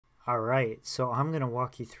Alright, so I'm going to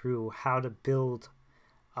walk you through how to build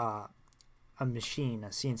uh, a machine, a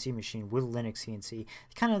CNC machine with Linux CNC.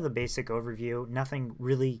 Kind of the basic overview, nothing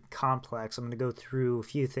really complex. I'm going to go through a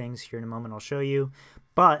few things here in a moment, I'll show you.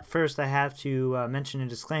 But first I have to mention a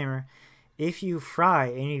disclaimer. If you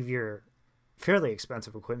fry any of your fairly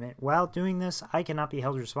expensive equipment while doing this, I cannot be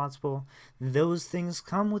held responsible. Those things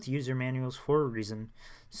come with user manuals for a reason.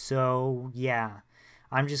 So yeah,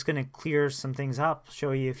 I'm just going to clear some things up,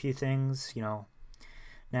 show you a few things,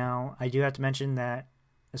 Now, I do have to mention that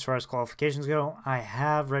as far as qualifications go, I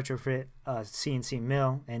have retrofit a CNC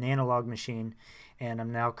mill, an analog machine, and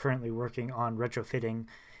I'm now currently working on retrofitting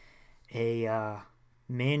a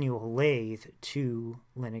manual lathe to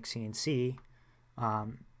Linux CNC.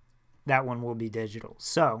 That one will be digital.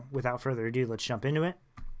 So, without further ado, let's jump into it.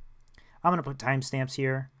 I'm going to put timestamps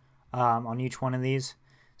here on each one of these,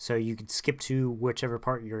 so you can skip to whichever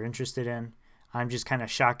part you're interested in. I'm just kind of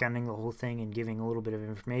shotgunning the whole thing and giving a little bit of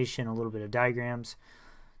information, a little bit of diagrams.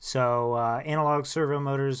 So analog servo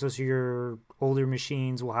motors, those are your older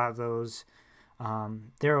machines, will have those.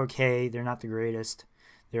 They're okay, they're not the greatest.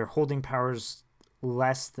 Their holding power's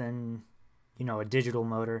less than, a digital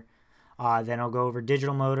motor. Then I'll go over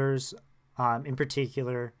digital motors. In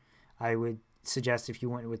particular, I would suggest if you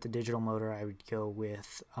went with the digital motor, I would go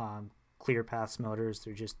with ClearPath's motors.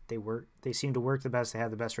 They seem to work the best. They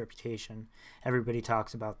have the best reputation. Everybody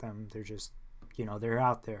talks about them. They're just, they're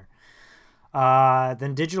out there.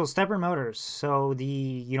 Then digital stepper motors. So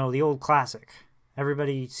the old classic.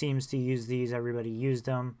 Everybody seems to use these. Everybody used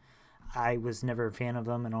them. I was never a fan of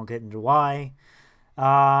them, and I'll get into why.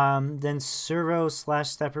 Then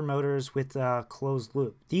servo/stepper motors with closed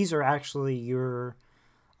loop. These are actually your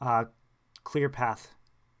ClearPath.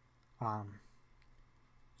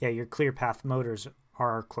 Your ClearPath motors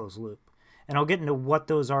are closed loop, and I'll get into what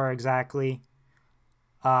those are exactly.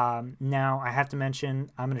 Now I have to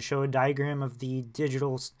mention I'm going to show a diagram of the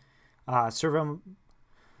digital servo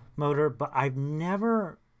motor, but I've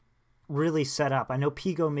never really set up. I know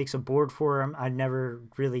Pico makes a board for them. I've never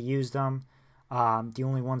really used them. The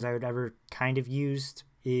only ones I would ever kind of used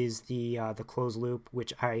is the closed loop,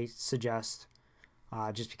 which I suggest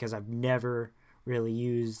just because I've never really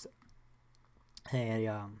used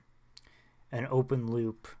an open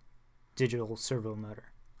loop digital servo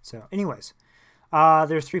motor. So anyways,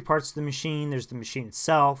 there are three parts to the machine. There's the machine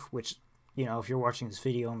itself, which, if you're watching this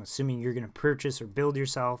video, I'm assuming you're going to purchase or build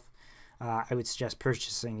yourself. I would suggest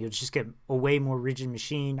purchasing. You'll just get a way more rigid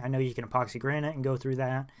machine. I know you can epoxy granite and go through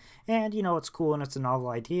that. And, it's cool and it's a novel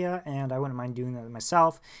idea, and I wouldn't mind doing that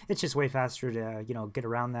myself. It's just way faster to, get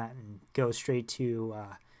around that and go straight to,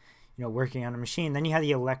 working on a machine. Then you have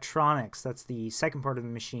the electronics. That's the second part of the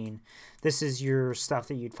machine. This is your stuff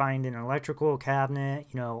that you'd find in an electrical cabinet,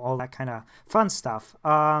 all that kind of fun stuff.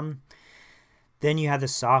 Then you have the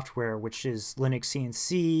software, which is Linux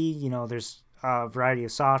CNC. There's a variety of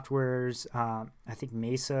softwares. I think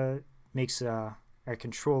Mesa makes a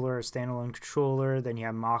controller, a standalone controller. Then you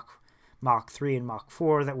have Mach 3 and Mach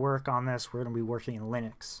 4 that work on this. We're going to be working in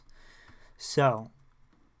Linux. So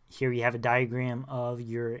here you have a diagram of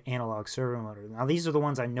your analog servo motor. Now these are the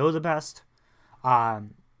ones I know the best.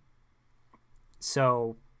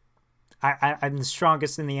 So I'm the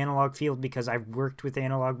strongest in the analog field because I've worked with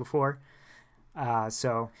analog before.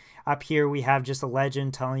 So up here we have just a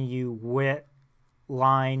legend telling you what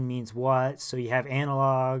line means what. So you have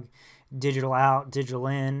analog, digital out, digital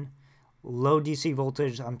in, low DC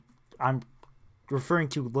voltage. I'm referring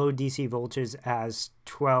to low DC voltage as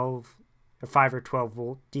 5 or 12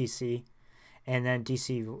 volt DC, and then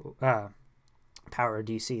DC power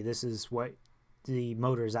DC. This is what the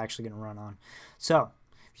motor is actually going to run on. So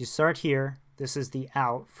if you start here, this is the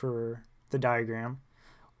out for the diagram.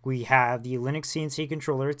 We have the Linux CNC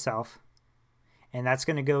controller itself, and that's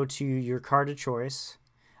going to go to your card of choice.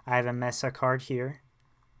 I have a Mesa card here,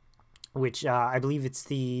 which I believe it's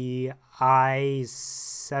the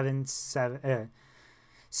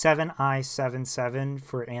i77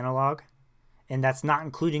 for analog, and that's not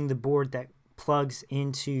including the board that plugs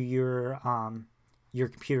into your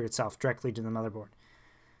computer itself directly to the motherboard.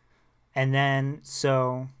 And then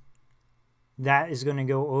so that is going to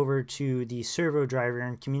go over to the servo driver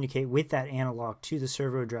and communicate with that analog to the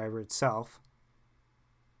servo driver itself.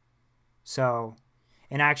 So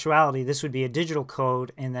in actuality, this would be a digital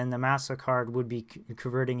code, and then the Mesa card would be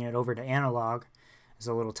converting it over to analog. There's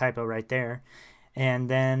a little typo right there. And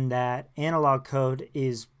then that analog code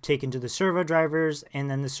is taken to the servo drivers,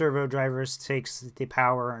 and then the servo drivers takes the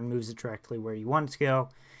power and moves it directly where you want it to go.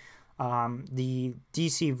 The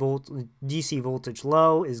DC voltage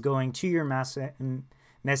low is going to your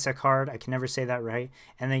Mesa card, I can never say that right,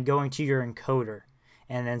 and then going to your encoder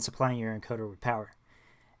and then supplying your encoder with power.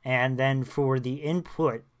 And then for the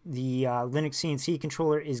input, the Linux CNC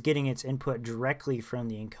controller is getting its input directly from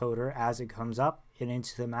the encoder as it comes up and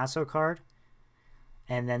into the Maso card.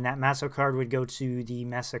 And then that Maso card would go to the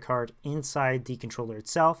Mesa card inside the controller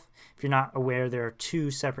itself. If you're not aware, there are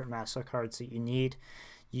two separate Maso cards that you need.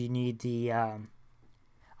 You need the,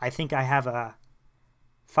 I think I have a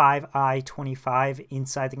 5i25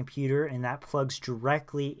 inside the computer, and that plugs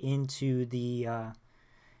directly into the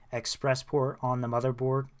express port on the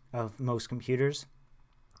motherboard of most computers.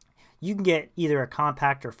 You can get either a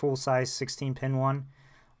compact or full-size 16-pin one,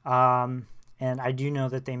 and I do know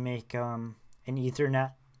that they make an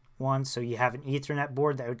Ethernet one, so you have an Ethernet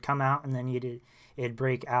board that would come out, and then it'd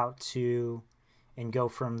break out to and go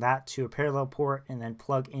from that to a parallel port and then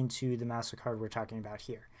plug into the Master card we're talking about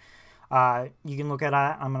here. You can look at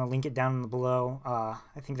that. I'm going to link it down below.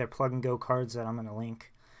 I think they're plug-and-go cards that I'm going to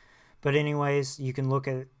link. But anyways, you can look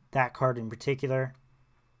at that card in particular.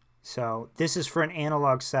 So this is for an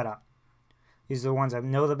analog setup. These are the ones I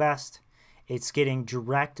know the best. It's getting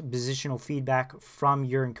direct positional feedback from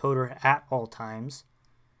your encoder at all times.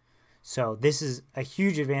 So this is a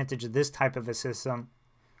huge advantage of this type of a system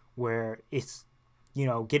where it's, you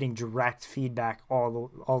know, getting direct feedback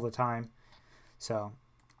all the time. So,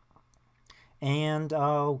 and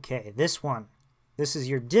okay, this one. This is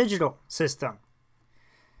your digital system.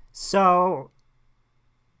 So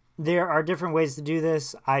there are different ways to do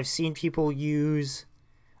this. I've seen people use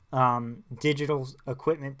digital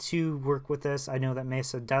equipment to work with this. I know that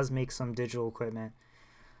Mesa does make some digital equipment.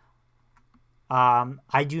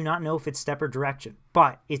 I do not know if it's step or direction,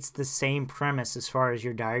 but it's the same premise as far as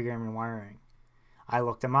your diagram and wiring. I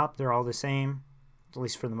looked them up. They're all the same, at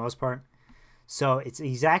least for the most part. So it's the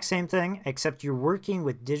exact same thing, except you're working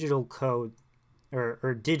with digital code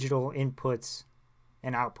or digital inputs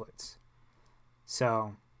and outputs.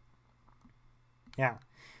 So yeah,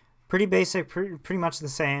 pretty basic, pretty much the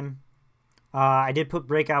same. I did put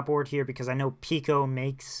breakout board here because I know Pico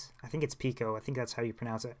makes, I think it's Pico, I think that's how you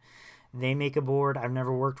pronounce it. They make a board. I've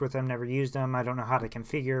never worked with them, never used them. I don't know how to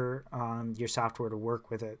configure your software to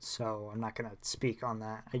work with it, so I'm not going to speak on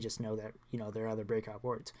that. I just know that, you know, there are other breakout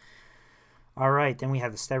boards. All right, then we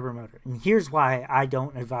have the stepper motor. And here's why I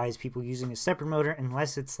don't advise people using a stepper motor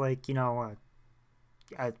unless it's like, you know,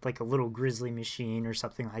 like a little Grizzly machine or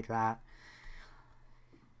something like that.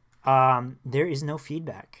 There is no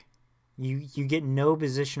feedback. You get no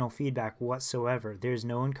positional feedback whatsoever. There's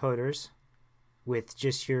no encoders with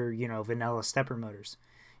just your, you know, vanilla stepper motors.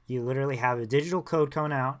 You literally have a digital code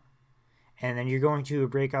coming out, and then you're going to a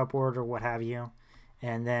breakout board or what have you,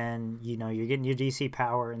 and then, you know, you're getting your DC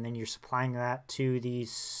power, and then you're supplying that to the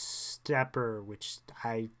stepper, which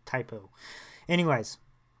I typo. Anyways,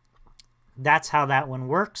 that's how that one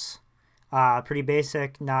works. Pretty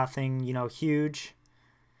basic, nothing, you know, huge.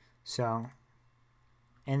 So,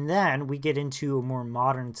 and then we get into a more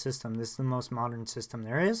modern system. This is the most modern system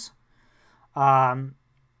there is.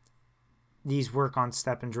 These work on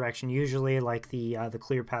step and direction usually, like the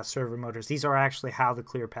ClearPath servo motors. These are actually how the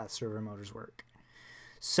ClearPath servo motors work.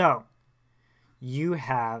 So you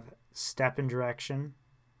have step and direction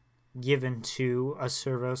given to a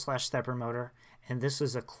servo/stepper motor, and this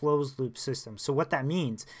is a closed loop system. So what that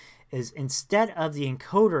means is instead of the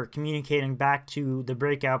encoder communicating back to the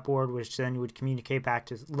breakout board, which then would communicate back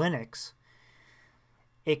to Linux,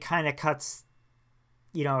 it kind of cuts,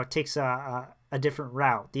 you know, it takes a different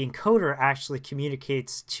route. The encoder actually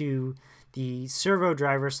communicates to the servo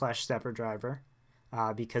driver/stepper driver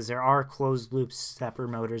because there are closed loop stepper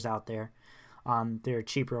motors out there. They're a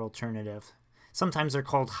cheaper alternative. Sometimes they're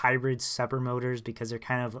called hybrid stepper motors because they're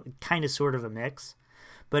kind of sort of a mix.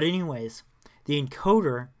 But anyways, the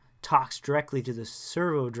encoder talks directly to the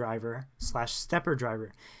servo driver/stepper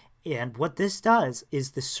driver. And what this does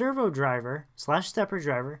is the servo driver/stepper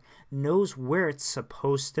driver knows where it's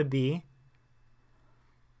supposed to be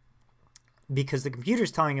because the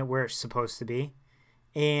computer's telling it where it's supposed to be,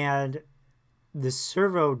 and the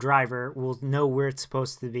servo driver will know where it's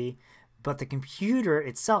supposed to be, but the computer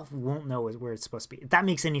itself won't know where it's supposed to be, if that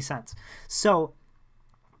makes any sense. So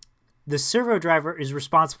the servo driver is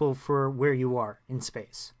responsible for where you are in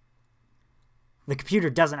space. The computer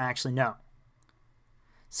doesn't actually know.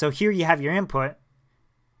 So here you have your input.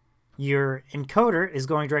 Your encoder is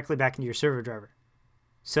going directly back into your servo driver.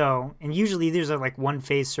 So, and usually these are like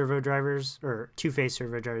one-phase servo drivers, or two-phase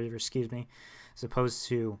servo drivers, excuse me, as opposed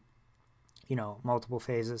to, you know, multiple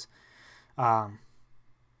phases.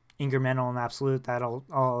 Incremental and absolute,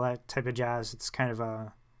 all that type of jazz. It's kind of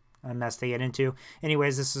a mess they get into.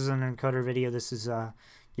 Anyways, this is an encoder video. This is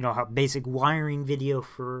how basic wiring video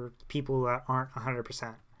for people that aren't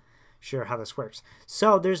 100% sure how this works.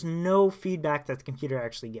 So there's no feedback that the computer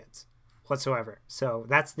actually gets whatsoever. So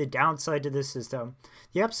that's the downside to this system.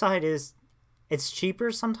 The upside is it's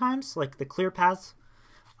cheaper sometimes, like the ClearPath.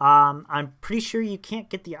 I'm pretty sure you can't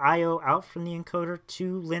get the I/O out from the encoder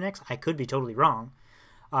to Linux. I could be totally wrong.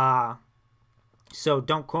 So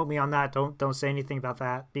don't quote me on that. Don't say anything about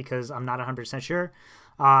that because I'm not 100% sure.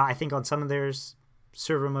 I think on some of their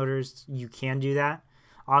servo motors you can do that.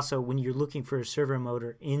 Also, when you're looking for a servo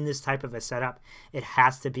motor in this type of a setup, it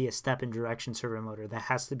has to be a step and direction servo motor. That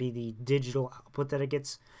has to be the digital output that it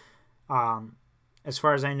gets. As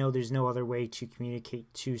far as I know, there's no other way to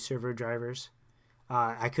communicate to servo drivers.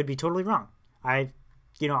 I could be totally wrong. I've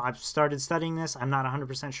started studying this. I'm not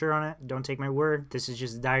 100% sure on it. Don't take my word. This is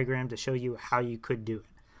just a diagram to show you how you could do it.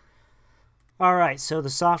 All right, so the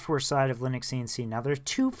software side of Linux CNC. Now, there's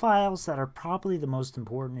two files that are probably the most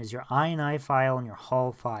important is your INI file and your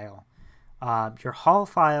HAL file. Your HAL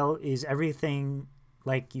file is everything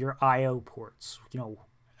like your I/O ports,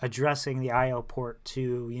 addressing the I/O port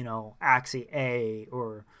to, AXI A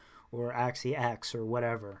or AXI X or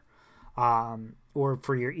whatever. Or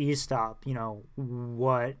for your e-stop,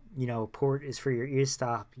 what, port is for your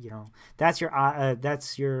e-stop, that's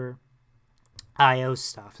your I/O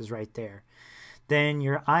stuff is right there. Then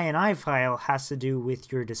your INI file has to do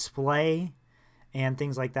with your display and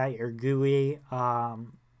things like that, your GUI,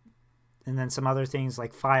 and then some other things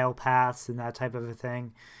like file paths and that type of a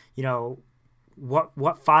thing.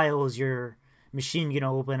 What file is your machine going to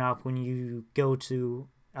open up when you go to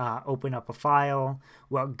open up a file?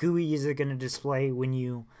 What GUI is it going to display when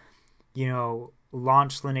you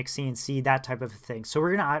launch Linux CNC, that type of thing. So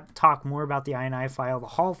we're going to talk more about the INI file. The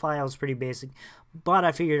HAL file is pretty basic, but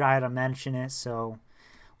I figured I had to mention it. So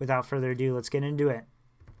without further ado, let's get into it.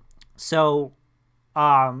 So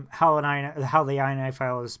how the INI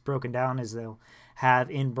file is broken down is they'll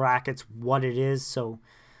have in brackets what it is. So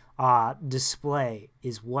display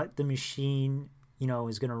is what the machine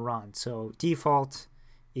is going to run. So default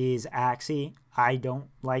is AXI. I don't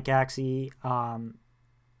like AXI.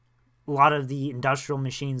 A lot of the industrial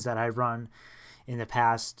machines that I've run in the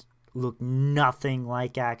past look nothing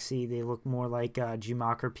like AXI. They look more like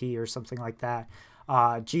Gmocracy or something like that.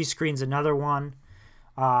 G-Screen's another one.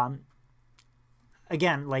 Again,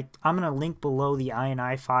 I'm going to link below the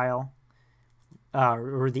INI file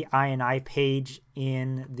or the INI page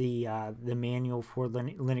in the manual for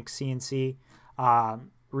Linux CNC.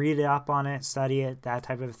 Read up on it, study it, that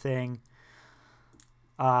type of thing.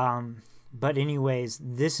 But anyways,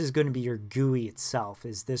 this is going to be your GUI itself,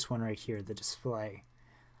 is this one right here, the display.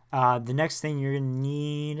 The next thing you're going to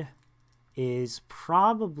need is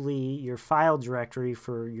probably your file directory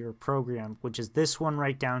for your program, which is this one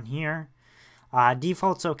right down here.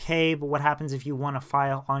 Default's okay, but what happens if you want a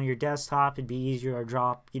file on your desktop? It'd be easier to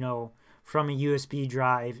drop, from a USB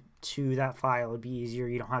drive to that file. It'd be easier.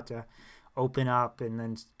 You don't have to open up and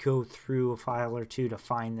then go through a file or two to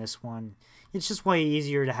find this one. It's just way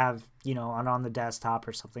easier to have, on the desktop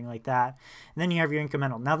or something like that. And then you have your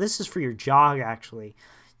incremental. Now this is for your jog actually.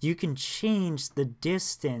 You can change the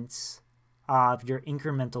distance of your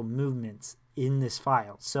incremental movements in this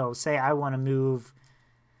file. So say I want to move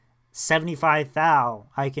 75 thou,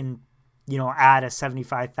 I can, add a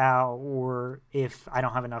 75 thou, or if I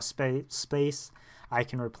don't have enough space, I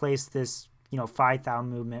can replace this 5 thou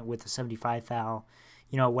movement with a 75 thou,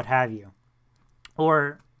 what have you.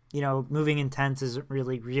 Or, moving in tenths isn't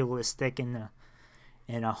really realistic in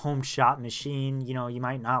a home shop machine. You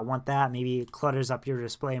might not want that. Maybe it clutters up your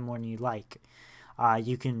display more than you'd like.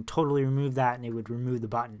 You can totally remove that and it would remove the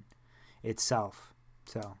button itself.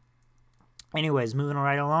 So anyways, moving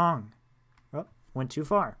right along. Oh, went too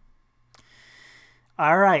far.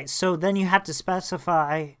 All right, so then you have to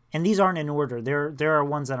specify, and these aren't in order. There are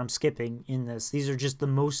ones that I'm skipping in this. These are just the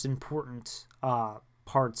most important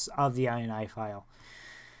parts of the INI file.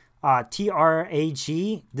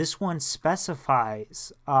 TRAG, this one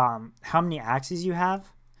specifies how many axes you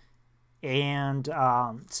have, and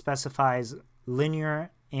specifies linear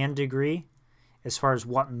and degree as far as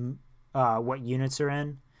what units are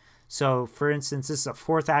in. So for instance, this is a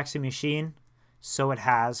 4th axis machine, so it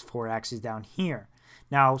has 4 axes down here.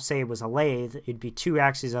 Now say it was a lathe, it'd be 2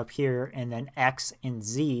 axes up here and then X and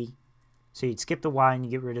Z. So you'd skip the Y and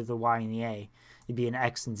you get rid of the Y and the A. It'd be an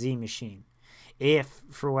X and Z machine. If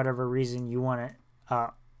for whatever reason you want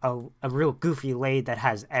a real goofy lathe that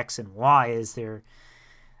has X and Y as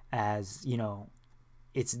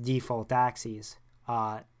its default axes,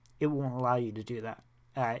 it won't allow you to do that.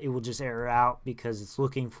 It will just error out because it's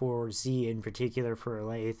looking for Z in particular for a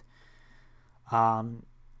lathe.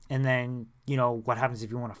 And then, you know, what happens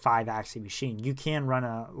if you want a 5-axis machine? You can run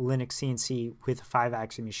a Linux CNC with a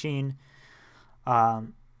 5-axis machine.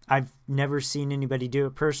 I've never seen anybody do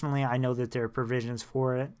it personally. I know that there are provisions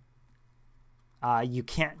for it. You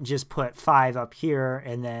can't just put 5 up here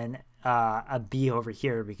and then a B over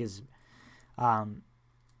here, because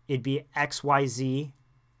it'd be XYZ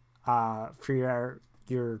for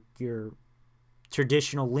your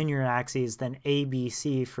traditional linear axes, then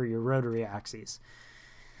ABC for your rotary axes.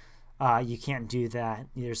 You can't do that.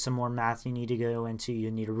 There's some more math you need to go into. You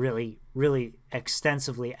need to really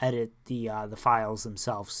extensively edit the files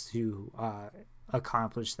themselves to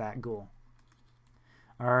accomplish that goal.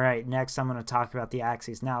 All right, next I'm going to talk about the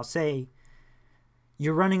axes. Now, say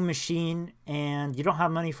you're running a machine and you don't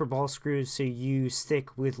have money for ball screws, so you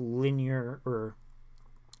stick with linear, or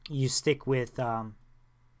you stick with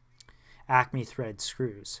Acme thread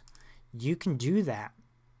screws. You can do that.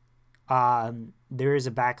 There is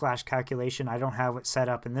a backlash calculation. I don't have it set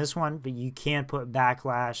up in this one, but you can put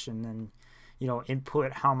backlash and then, you know,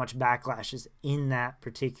 input how much backlash is in that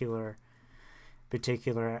particular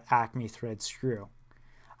Acme thread screw.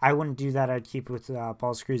 I wouldn't do that. I'd keep it with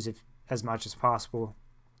ball screws as much as possible.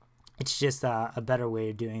 It's just a better way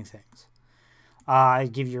of doing things.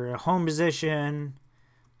 I'd give your home position,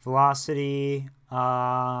 velocity,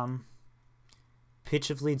 pitch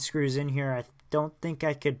of lead screws in here. I don't think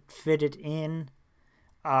I could fit it in.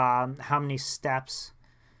 How many steps,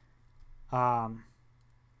 how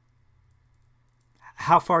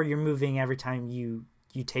far you're moving every time you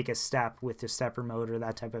take a step with the stepper motor,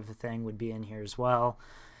 that type of a thing would be in here as well.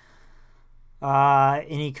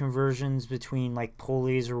 Any conversions between like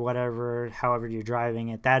pulleys or whatever, however you're driving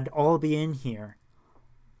it, that'd all be in here.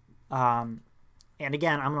 And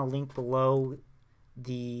again, I'm going to link below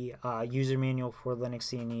the user manual for Linux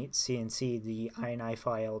CNC, the INI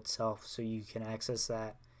file itself, so you can access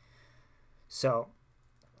that. So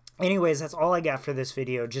anyways, that's all I got for this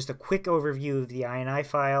video. Just a quick overview of the INI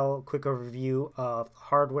file, a quick overview of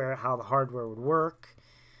hardware, how the hardware would work,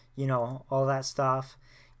 you know, all that stuff.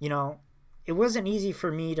 You know, it wasn't easy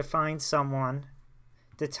for me to find someone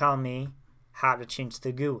to tell me how to change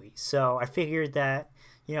the GUI. So I figured that,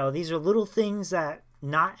 you know, these are little things that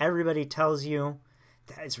not everybody tells you.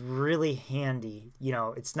 That is really handy. You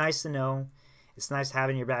know, it's nice to know. It's nice to have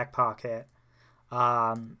in your back pocket.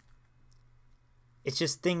 It's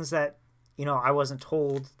just things that, you know, I wasn't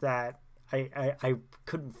told, that I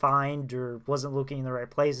couldn't find, or wasn't looking in the right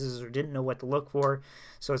places, or didn't know what to look for.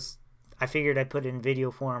 So I figured I'd put it in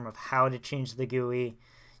video form of how to change the GUI,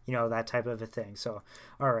 you know, that type of a thing. So,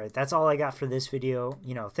 all right, that's all I got for this video.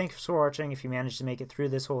 You know, thanks for watching if you managed to make it through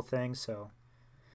this whole thing. So